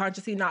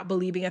subconsciously not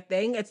believing a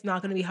thing, it's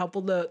not going to be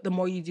helpful the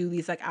more you do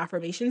these like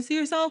affirmations to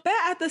yourself. But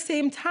at the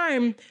same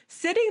time,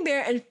 sitting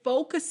there and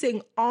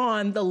focusing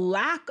on the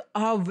lack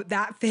of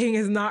that thing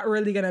is not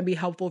really going to be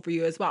helpful for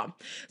you as well.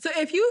 So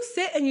if you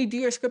sit and you do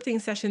your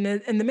scripting session,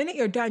 and the minute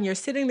you're done, you're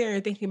sitting there and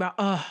you're thinking about,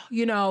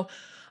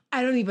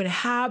 I don't even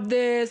have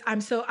this.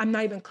 I'm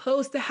not even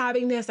close to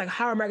having this. Like,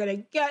 how am I going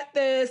to get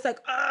this? Like,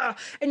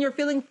 and you're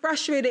feeling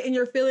frustrated and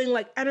you're feeling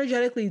like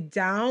energetically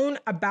down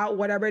about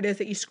whatever it is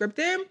that you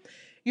scripted.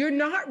 You're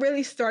not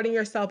really starting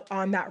yourself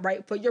on that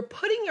right foot. You're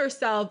putting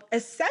yourself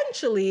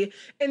essentially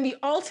in the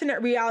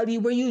alternate reality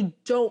where you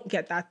don't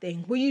get that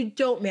thing, where you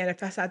don't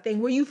manifest that thing,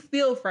 where you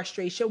feel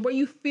frustration, where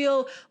you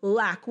feel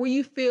lack, where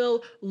you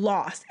feel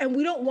lost. And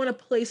we don't want to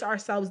place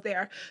ourselves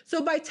there.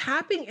 So by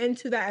tapping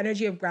into that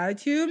energy of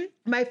gratitude,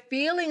 by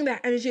feeling that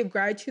energy of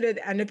gratitude at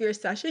the end of your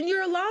session,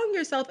 you're allowing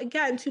yourself,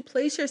 again, to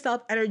place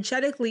yourself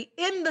energetically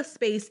in the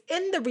space,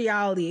 in the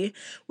reality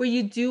where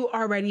you do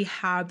already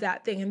have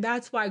that thing. And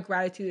that's why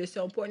gratitude is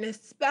so important,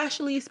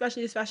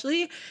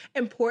 especially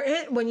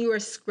important when you are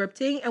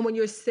scripting and when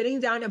you're sitting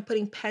down and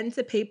putting pen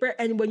to paper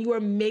and when you are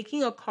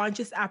making a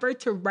conscious effort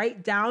to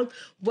write down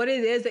what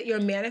it is that you're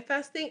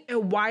manifesting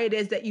and why it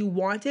is that you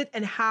want it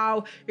and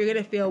how you're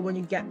going to feel when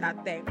you get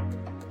that thing.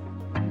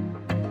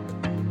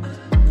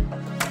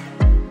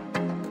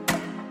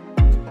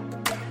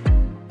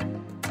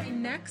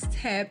 next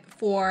tip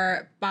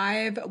for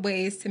 5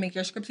 ways to make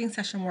your scripting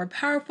session more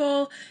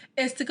powerful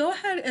is to go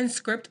ahead and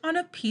script on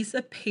a piece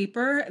of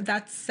paper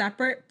that's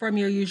separate from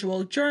your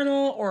usual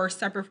journal or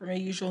separate from your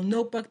usual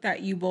notebook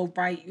that you will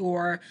write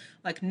your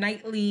like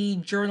nightly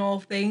journal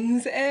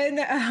things in.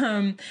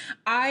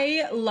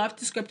 I love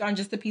to script on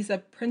just a piece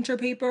of printer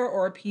paper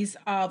or a piece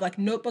of like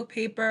notebook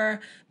paper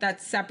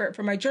that's separate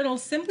from my journal,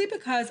 simply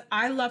because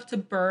I love to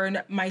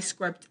burn my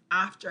script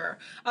after.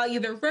 I'll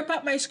either rip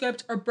up my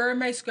script or burn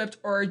my script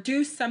or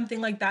do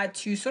something like that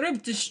to sort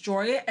of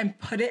destroy it and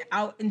put it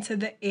out into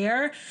the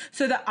air,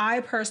 so that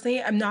I personally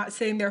am not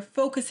sitting there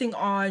focusing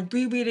on,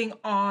 rereading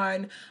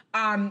on,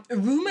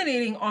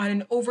 ruminating on,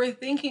 and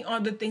overthinking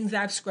on the things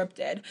that I've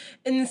scripted.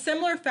 In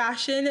similar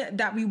fashion,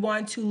 that we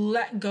want to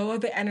let go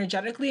of it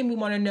energetically, and we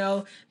want to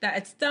know that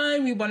it's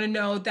done. We want to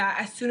know that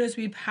as soon as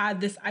we've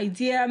had this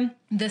idea,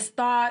 this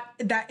thought,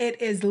 that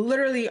it is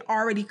literally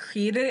already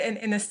created and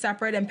in a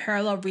separate and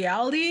parallel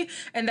reality,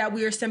 and that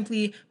we are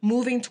simply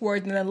moving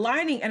towards and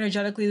aligning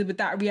energetically with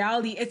that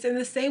reality. It's in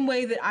the same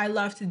way that I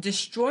love to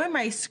destroy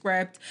my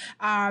script,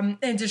 and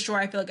destroy,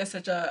 I feel like it's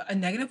such a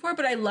negative word,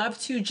 but I love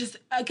to just,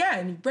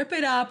 again, rip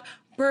it up,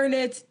 burn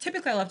it.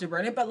 Typically I love to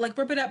burn it, but like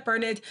rip it up,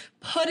 burn it,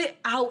 put it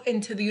out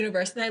into the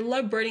universe. And I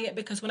love burning it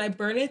because when I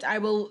burn it, I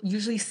will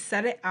usually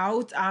set it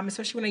out,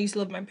 especially when I used to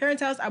live in my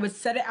parents' house, I would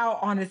set it out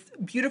on this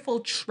beautiful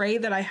tray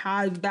that I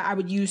had that I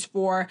would use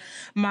for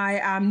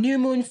my new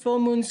moon, full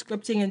moon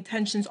scripting,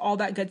 intentions, all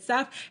that good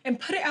stuff, and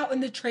put it out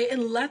in the tray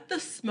and let the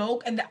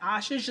smoke and the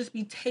ashes just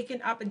be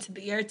taken up into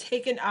the air,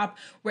 taken up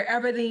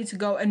wherever they need to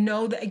go, and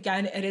know that,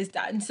 again, it is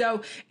done.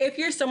 So if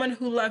you're someone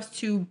who loves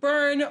to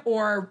burn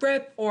or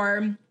rip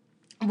or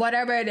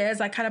whatever it is,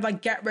 like kind of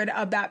like get rid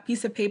of that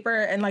piece of paper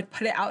and like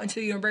put it out into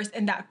the universe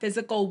in that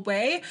physical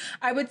way,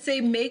 I would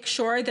say make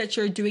sure that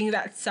you're doing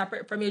that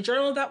separate from your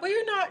journal. That way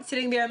you're not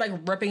sitting there like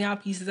ripping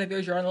out pieces of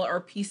your journal or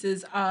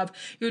pieces of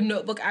your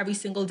notebook every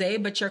single day,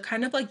 but you're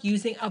kind of like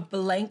using a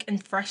blank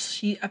and fresh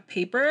sheet of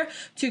paper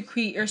to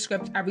create your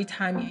script every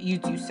time you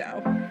do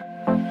so.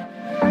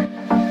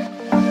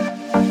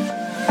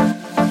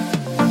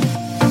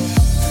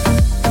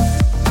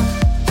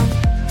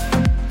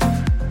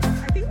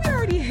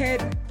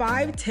 Hit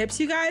 5 tips,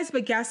 you guys,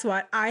 but guess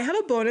what? I have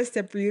a bonus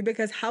tip for you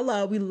because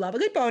hello, we love a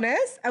good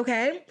bonus,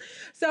 okay?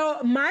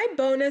 So my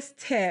bonus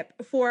tip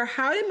for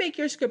how to make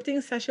your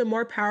scripting session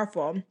more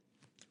powerful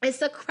is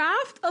to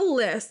craft a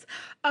list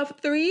of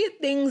 3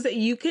 things that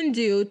you can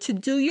do to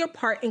do your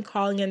part in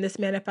calling in this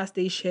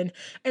manifestation,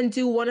 and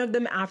do one of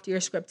them after your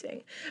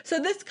scripting. So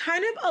this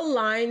kind of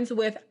aligns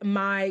with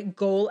my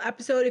goal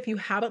episode. If you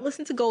haven't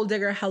listened to Goal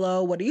Digger,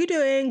 hello, what are you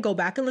doing? Go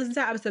back and listen to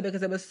that episode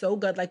because it was so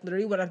good. Like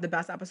literally one of the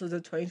best episodes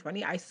of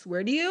 2020, I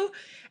swear to you.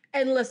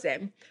 And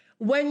listen,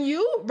 when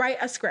you write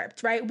a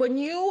script, right? When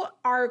you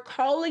are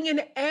calling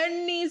in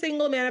any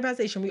single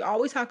manifestation, we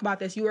always talk about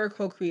this, you are a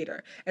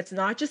co-creator. It's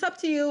not just up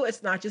to you.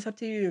 It's not just up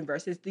to the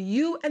universe. It's the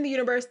you and the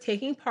universe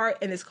taking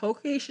part in this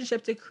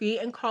co-creationship to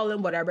create and call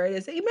in whatever it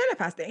is that you're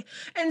manifesting.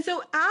 And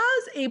so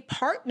as a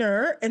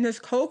partner in this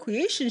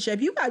co-creationship,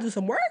 you gotta do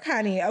some work,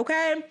 honey,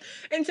 okay?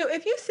 And so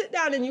if you sit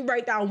down and you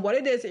write down what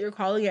it is that you're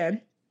calling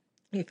in,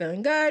 you're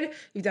feeling good,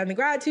 you've done the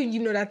gratitude, you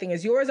know that thing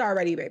is yours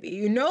already, baby.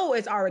 You know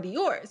it's already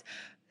yours.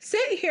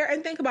 Sit here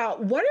and think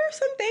about what are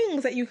some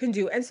things that you can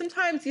do. And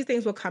sometimes these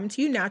things will come to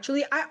you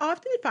naturally. I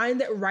often find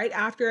that right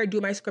after I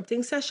do my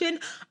scripting session,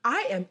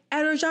 I am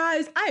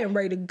energized, I am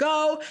ready to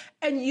go.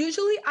 And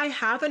usually I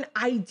have an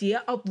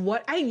idea of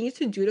what I need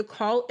to do to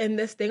call in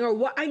this thing, or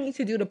what I need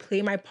to do to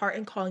play my part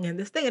in calling in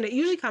this thing. And it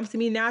usually comes to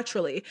me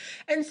naturally.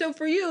 And so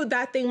for you,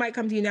 that thing might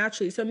come to you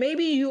naturally. So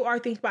maybe you are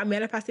thinking about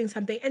manifesting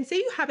something, and say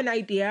you have an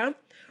idea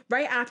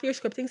right after your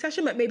scripting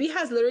session, but maybe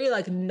has literally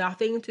like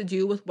nothing to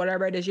do with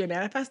whatever it is you're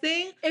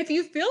manifesting. If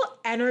you feel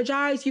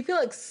energized, you feel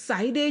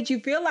excited, you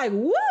feel like,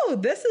 woo,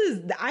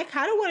 I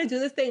kind of want to do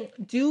this thing,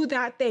 do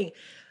that thing.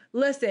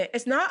 Listen,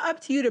 it's not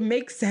up to you to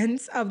make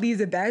sense of these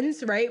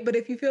events, right? But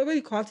if you feel really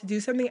called to do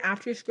something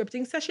after your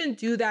scripting session,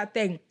 do that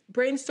thing.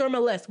 Brainstorm a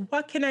list.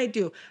 What can I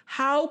do?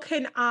 How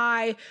can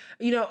I,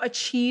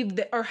 achieve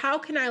or how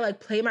can I like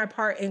play my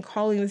part in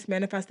calling this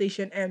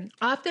manifestation? And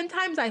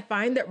oftentimes I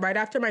find that right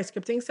after my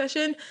scripting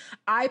session,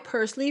 I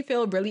personally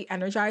feel really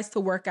energized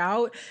to work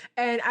out.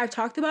 And I've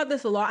talked about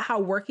this a lot, how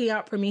working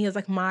out for me is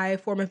like my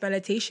form of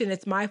meditation.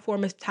 It's my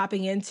form of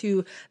tapping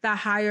into that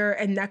higher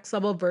and next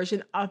level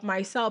version of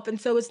myself. And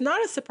so it's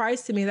not a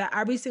surprise to me that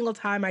every single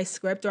time I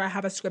script or I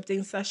have a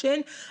scripting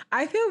session,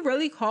 I feel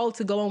really called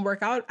to go and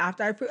work out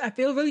after. I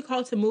feel really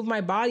called to move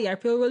my body. I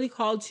feel really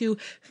called to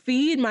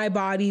feed my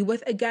body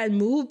with, again,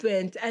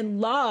 movement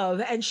and love,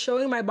 and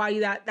showing my body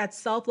that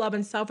self-love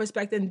and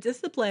self-respect and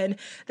discipline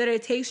that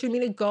it takes for me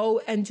to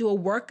go and do a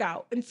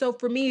workout. And so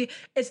for me,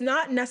 it's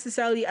not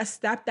necessarily a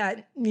step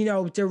that,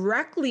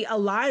 directly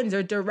aligns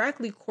or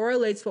directly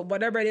correlates with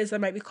whatever it is I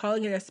might be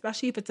calling it,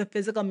 especially if it's a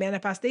physical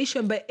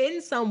manifestation. But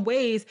in some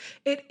ways,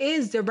 it it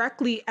is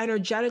directly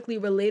energetically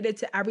related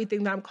to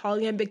everything that I'm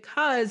calling in,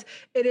 because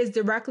it is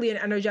directly and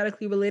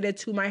energetically related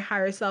to my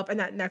higher self and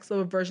that next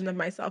level version of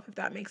myself, if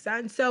that makes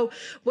sense. So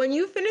when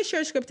you finish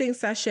your scripting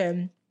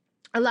session,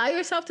 allow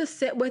yourself to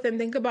sit with and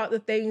think about the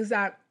things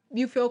that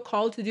you feel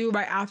called to do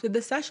right after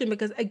the session,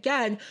 because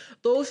again,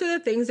 those are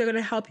the things that are going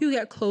to help you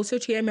get closer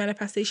to your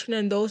manifestation,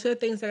 and those are the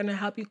things that are going to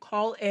help you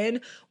call in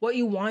what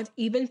you want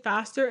even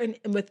faster and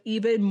with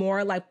even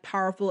more like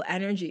powerful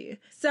energy.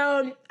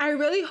 So I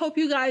really hope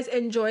you guys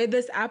enjoyed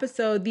this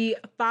episode. The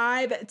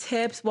 5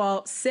 tips,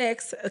 well,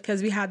 6,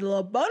 because we had a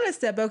little bonus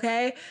tip,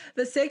 okay?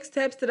 The 6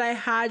 tips that I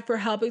had for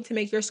helping to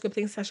make your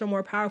scripting session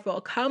more powerful.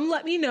 Come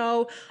let me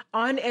know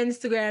on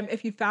Instagram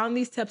if you found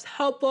these tips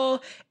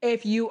helpful,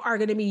 if you are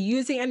going to be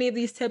using any of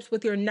these tips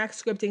with your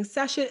next scripting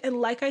session. And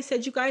like I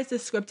said, you guys, the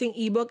scripting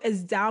ebook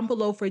is down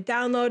below for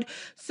download.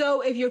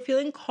 So if you're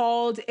feeling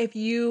called, if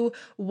you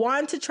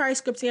want to try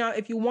scripting out,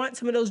 if you want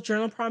some of those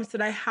journal prompts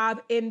that I have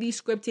in the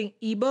scripting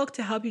ebook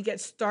to help you get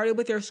started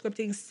with your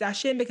scripting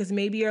session, because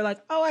maybe you're like,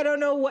 oh, I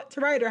don't know what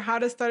to write or how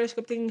to start a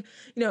scripting,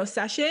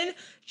 session,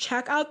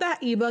 check out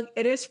that ebook.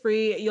 It is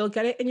free. You'll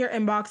get it in your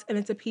inbox, and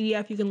it's a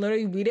PDF. You can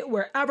literally read it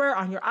wherever,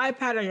 on your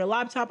iPad, on your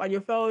laptop, on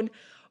your phone,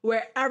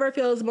 wherever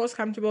feels most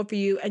comfortable for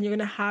you, and you're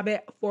gonna have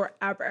it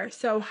forever.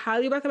 So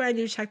highly recommend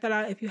you check that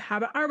out if you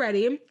haven't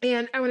already.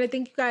 And I want to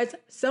thank you guys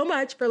so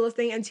much for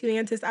listening and tuning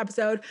into this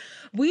episode.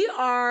 We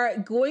are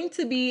going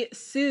to be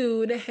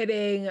soon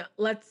hitting,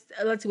 let's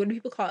see, what do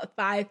people call it?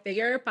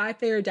 5-figure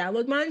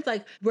download month.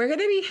 Like, we're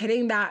gonna be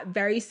hitting that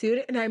very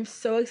soon, and I'm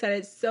so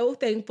excited, so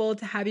thankful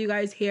to have you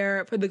guys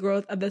here for the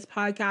growth of this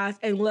podcast.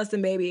 And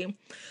listen, baby,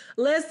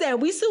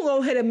 we soon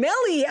gonna hit 1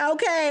 million.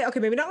 Okay,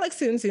 maybe not like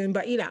soon,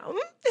 but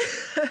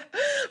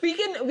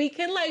we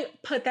can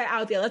like put that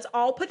out there. Let's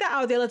all put that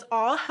out there. Let's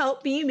all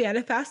help me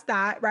manifest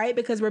that, right?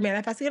 Because we're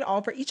manifesting it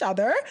all for each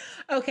other.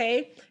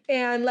 Okay.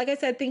 And like I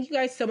said, thank you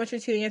guys so much for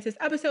tuning into this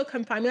episode.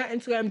 Come find me on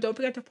Instagram. Don't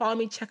forget to follow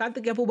me. Check out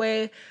the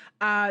giveaway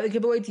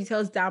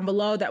details down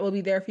below. That will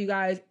be there for you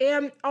guys.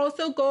 And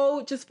also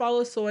go just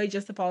follow Soy,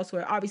 just to follow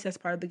Soy. Obviously, that's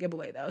part of the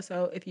giveaway though.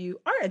 So if you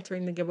are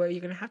entering the giveaway,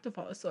 you're going to have to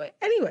follow Soy.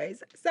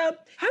 Anyways, so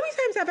how many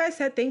times have I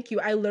said thank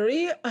you? I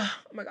literally, oh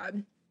my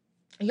God.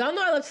 Y'all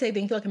know I love to say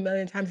thank you like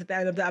 1,000,000 times at the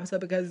end of the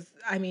episode, because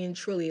I mean,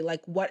 truly,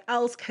 like, what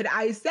else could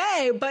I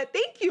say? But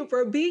thank you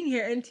for being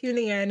here and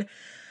tuning in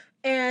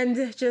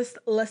and just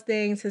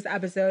listening to this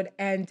episode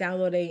and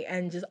downloading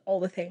and just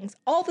all the things,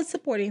 all the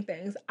supporting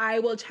things. I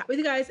will chat with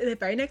you guys in the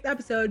very next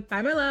episode.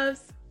 Bye, my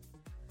loves.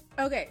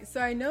 Okay,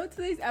 so I know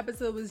today's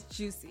episode was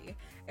juicy.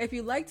 If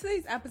you liked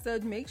today's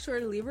episode, make sure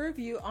to leave a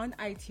review on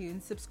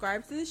iTunes,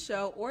 subscribe to the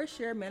show, or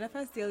share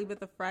Manifest Daily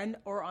with a friend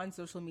or on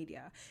social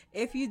media.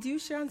 If you do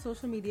share on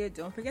social media,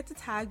 don't forget to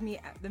tag me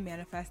at the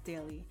Manifest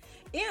Daily.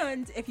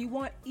 And if you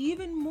want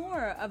even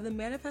more of the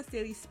Manifest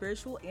Daily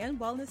spiritual and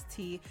wellness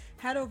tea,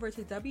 head over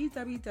to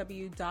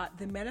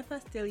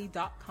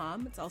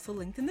www.themanifestdaily.com. It's also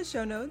linked in the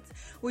show notes,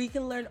 where you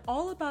can learn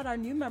all about our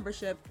new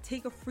membership,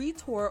 take a free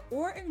tour,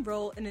 or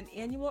enroll in an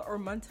annual or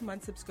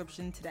month-to-month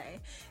subscription today.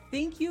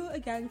 Thank you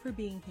again for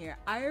being here.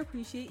 I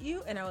appreciate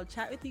you, and I will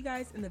chat with you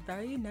guys in the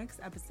very next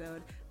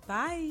episode.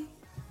 Bye.